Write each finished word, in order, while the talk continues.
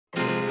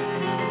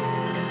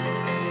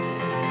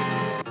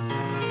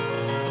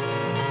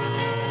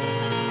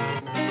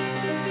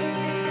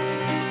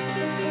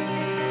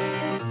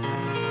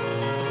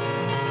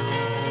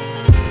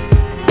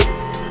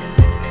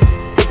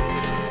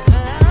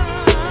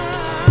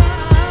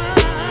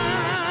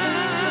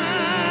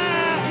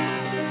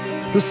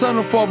The sun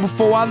will fall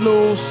before I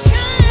lose.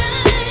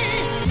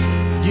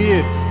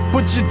 Yeah,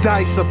 put your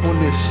dice up on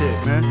this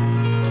shit,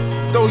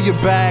 man. Throw your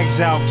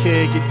bags out,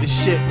 kid, get the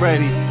shit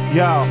ready.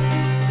 Yo,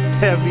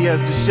 heavy as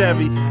the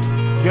Chevy.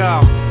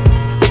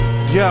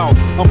 Yo,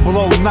 I'm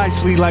blow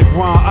nicely like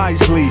Ron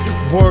Isley.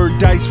 Word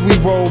dice we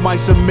roll,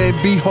 mice and men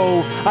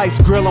behold.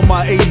 Ice grill on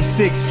my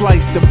 86,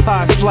 slice the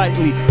pie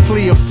slightly.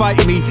 Flee or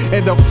fight me,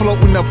 end up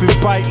floating up in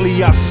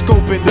Bitely. I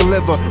scope and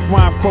deliver,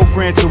 rhyme quote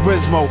Gran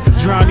Turismo.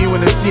 Drown you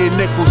in a sea of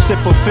nickel,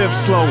 sip a fifth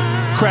slow.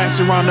 Crash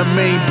around the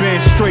main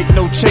bench, straight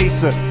no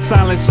chaser.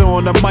 Silencer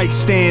on the mic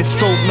stand,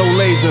 scope no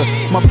laser.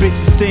 My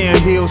bitches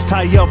staring heels,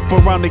 tie up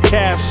around the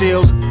calf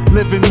shields.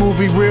 Living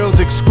movie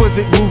reels,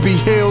 exquisite ruby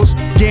hills.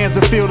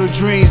 Ganza field of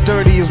dreams,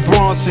 dirty as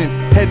Bronson.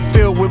 Head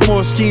filled with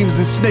more schemes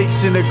than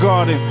snakes in the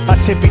garden. I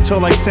tippy toe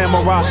like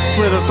samurai,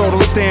 slit a throat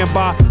on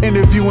standby.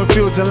 Interviewing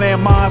fields and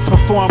landmines,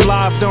 perform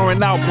live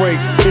during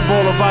outbreaks.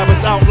 Ebola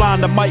virus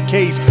outline the mic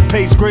case.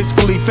 Pace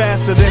gracefully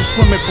faster than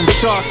swimming from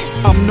shark.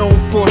 I'm known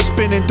for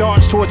spinning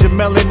darts towards your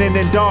melanin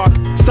and dark.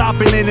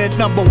 Stopping in at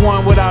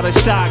 #1 without a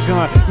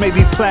shotgun.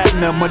 Maybe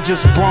platinum or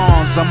just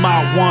bronze, I'm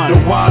out one.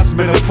 The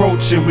Wisemen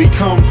approaching, we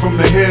come from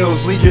the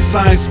hills. Leave your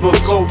science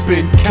books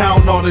open,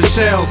 count all the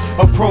shells.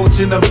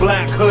 Approaching the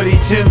black hoodie,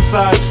 10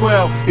 size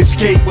 12.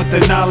 Escape with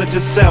the knowledge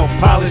of self,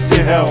 polish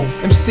your health.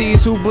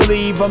 MCs who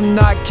believe I'm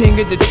not king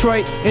of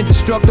Detroit.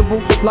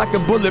 Indestructible like a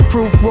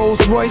bulletproof Rolls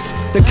Royce.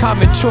 The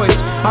common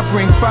choice, I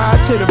bring fire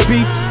to the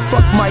beef.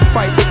 Fuck mic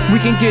fights, we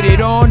can get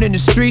it on in the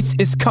streets.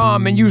 It's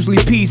calm and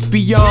usually peace.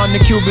 Beyond the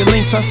Cuban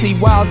links, I see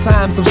wild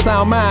times of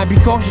sound mind. Be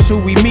cautious who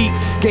we meet.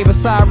 Gave a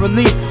sigh of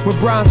relief when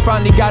Bronze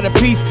finally got a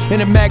piece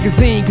in a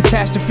magazine.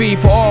 Catastrophe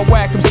for all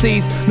whack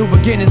MCs. New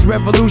beginnings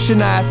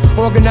revolutionize.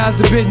 Organize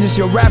the business.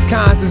 Your rap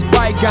cons is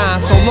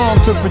bygones. So long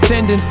to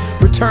pretending.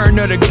 Return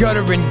of the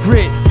gutter and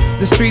grit.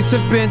 The streets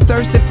have been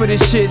thirsty for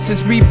this shit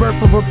since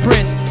rebirth of a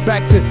prince.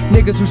 Back to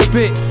niggas who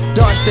spit,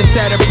 darts that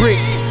shatter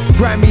bricks.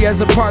 Grimy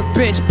as a park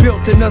bench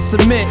built in a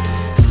cement.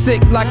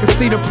 Sick like a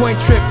Cedar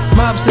Point trip.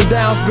 My ups and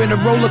downs been a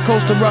roller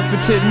coaster up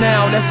until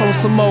now. That's on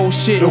some old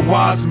shit. The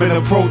Wisemen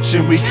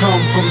approaching, we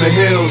come from the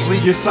hills.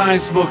 Leave your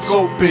science books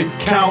open,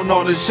 count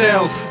all the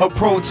shells.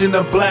 Approaching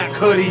the black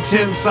hoodie,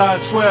 10 size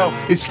 12.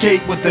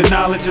 Escape with the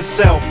knowledge of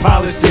self,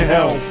 polish your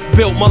health.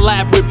 Built my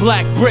lab with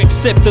black bricks,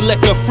 sip the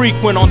liquor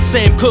frequent on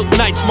Sam Cooke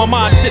nights. My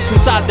mind sits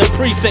inside the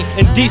precinct.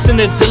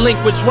 Indecent as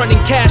delinquents running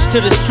cash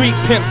to the street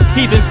pimps.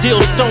 Heathens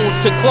deal stones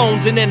to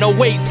clones in an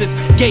oasis.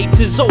 Gates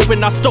is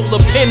open, I stole the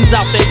pins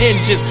out the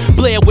hinges.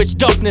 Blair Witch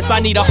darkness,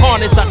 I need a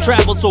harness. I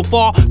traveled so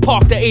far,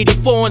 parked the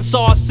 84 and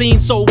saw a scene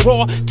so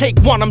raw. Take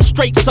one, I'm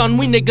straight son,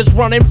 we niggas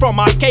running from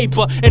our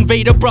caper.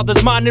 Invade a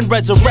brother's mind and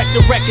resurrect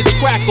the records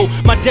crackle.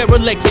 My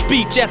derelict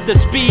speech at the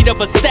speed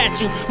of a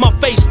statue. My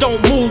face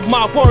don't move,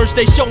 my words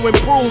they show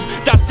improve.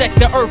 Dissect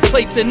the earth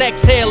plates and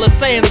exhale a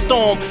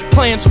sandstorm.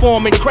 Plans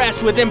form and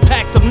crash with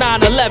impacts of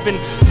 9/11.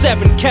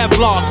 7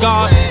 Kevlar,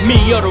 God,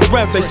 me or the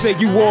reverend. They say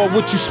you are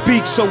what you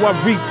speak, so I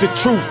reap the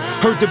truth.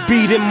 Heard the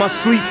beat in my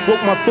sleep,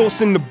 woke my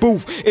thoughts in the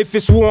booth. If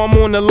it's war, I'm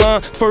on the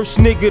line, first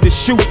nigga to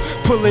shoot.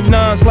 Pulling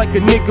nines like a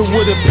nigga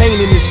with a pain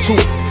in his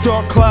tooth.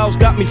 Dark clouds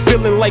got me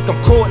feeling like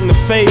I'm caught in the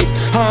phase.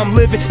 How I'm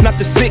living, not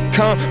the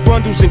sitcom,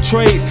 bundles and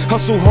trays.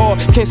 Hustle hard,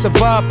 can't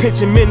survive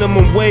pitching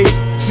minimum wage.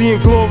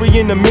 Seeing glory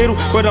in the middle,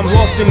 but I'm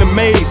lost in the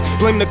maze.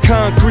 Blame the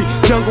concrete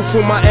jungle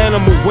for my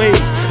animal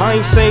ways. I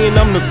ain't saying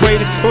I'm the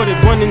greatest, but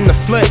it run in the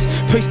flesh.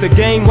 Pace the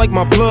game like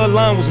my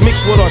bloodline was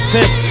mixed with our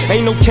test.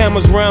 Ain't no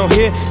cameras around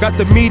here, got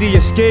the media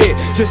scared.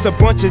 Just a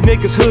bunch of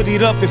niggas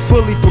hoodied up and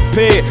fully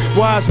prepared.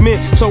 Wise men,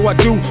 so I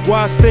do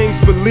wise things,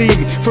 believe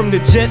me. From the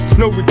jets,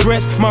 no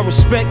regrets, my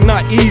respect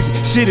not easy.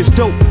 Shit is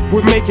dope,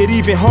 would make it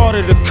even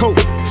harder to cope.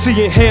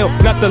 Seeing hell,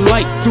 not the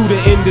light through the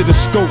end of the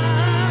scope.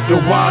 The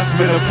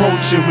Wisemen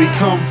approaching, we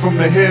come from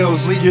the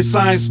hills. Leave your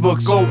science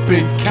books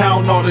open,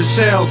 count all the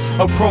shells.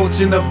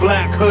 Approaching the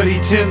black hoodie,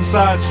 10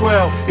 size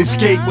 12.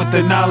 Escape with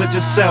the knowledge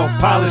of self,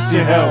 polish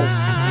your health.